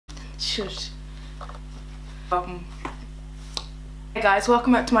Shush. Hey guys,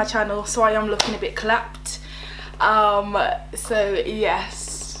 welcome back to my channel. Sorry I'm looking a bit clapped. So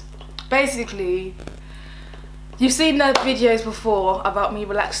yes, basically you've seen the videos before about me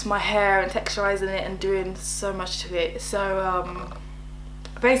relaxing my hair and texturizing it and doing so much to it. So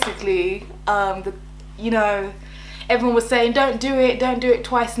basically you know, everyone was saying don't do it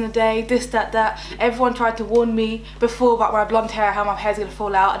twice in a day, this, that. Everyone tried to warn me before about my blonde hair, how my hair's gonna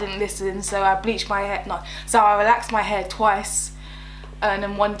fall out. I didn't listen, so I bleached my hair, so I relaxed my hair twice and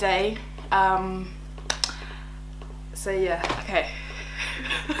then one day. So yeah, okay.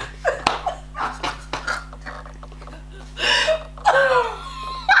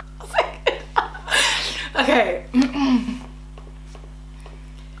 Okay.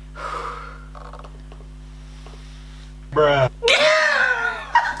 Bruh.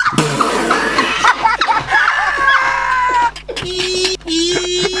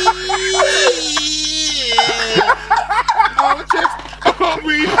 Oh, just, I can't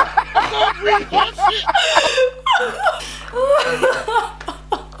breathe. What's it?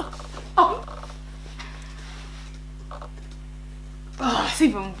 Oh, it's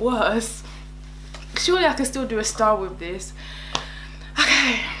even worse. Surely I can still do a style with this.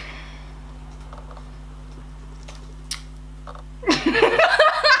 Okay.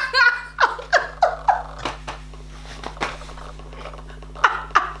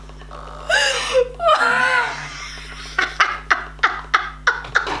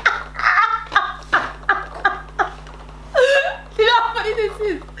 You know how funny this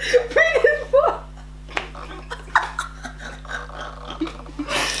is? Bring this book.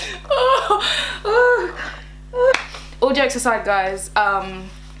 All jokes aside, guys,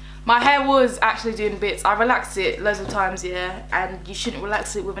 my hair was actually doing bits. I relaxed it loads of times, yeah, and you shouldn't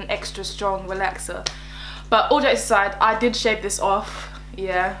relax it with an extra strong relaxer. But all jokes aside, I did shave this off,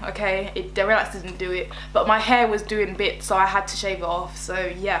 yeah, okay. The relaxer didn't do it, but my hair was doing bits, so I had to shave it off.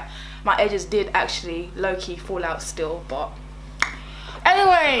 So yeah, my edges did actually low-key fall out still, but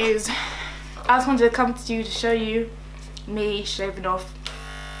anyways, I just wanted to come to you to show you me shaving off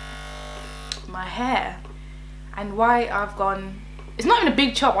my hair and why I've gone. It's not even a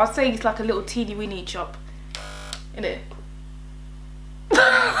big chop, I'd say it's like a little teeny weeny chop, innit?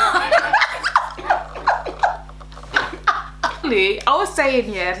 I was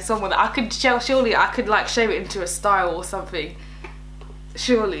saying, yeah, to someone that I could surely I could like shave it into a style or something.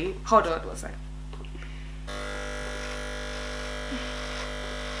 Surely. Hold on, what's that?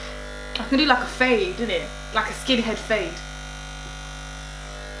 I can do like a fade, innit? Like a skinhead fade.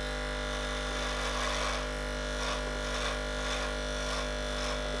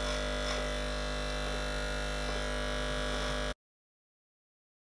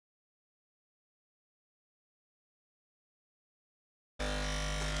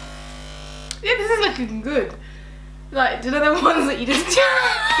 Yeah, this is looking good. Like, do you know the ones that you just do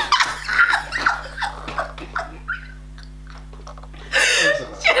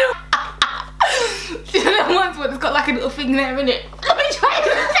you know the ones where it's got like a little thing there in it? Let me try to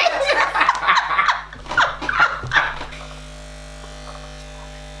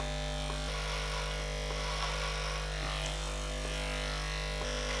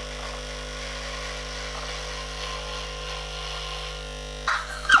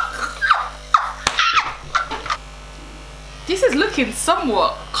This is looking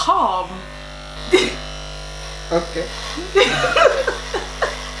somewhat calm. Okay.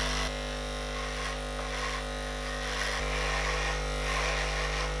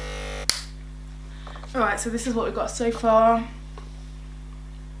 Alright, so this is what we've got so far.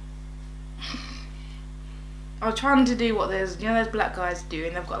 I was trying to do what those black guys do,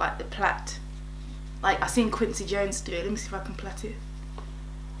 and they've got like the plait. Like, I've seen Quincy Jones do it. Let me see if I can plait it.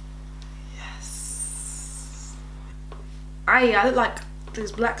 Yes. I look like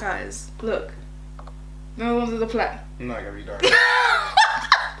these black guys. Look. No one's with the plait. I'm not gonna be dark.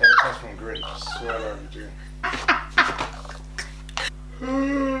 That comes from grit. I swear I love you.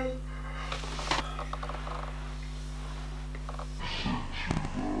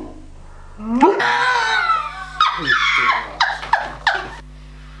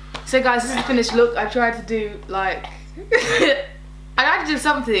 So guys, this is the finished look. I tried to do like I tried to do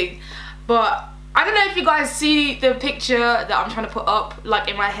something, but I don't know if you guys see the picture that I'm trying to put up, like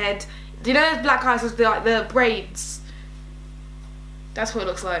in my head. Do you know those black guys with like the braids? That's what it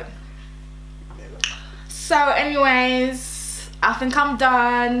looks like. So anyways, I think I'm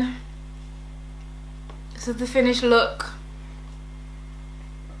done. This is the finished look.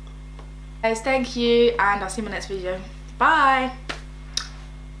 Guys, thank you, and I'll see you in my next video. Bye.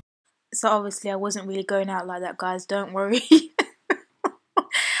 So obviously I wasn't really going out like that, guys, don't worry.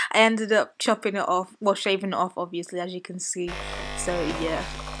 I ended up chopping it off, well, shaving it off, obviously, as you can see. So yeah.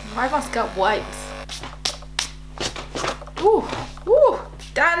 Why have my scalp white? Ooh, ooh,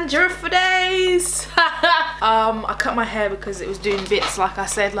 dandruff for days. I cut my hair because it was doing bits, like I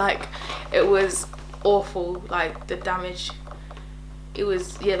said, like it was awful, like the damage. It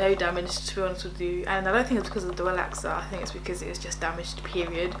was, yeah, very damaged, to be honest with you. And I don't think it's because of the relaxer, I think it's because it was just damaged,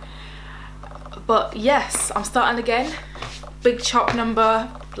 period. But yes, I'm starting again. Big chop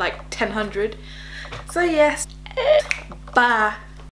number, like 1000. So yes, bye.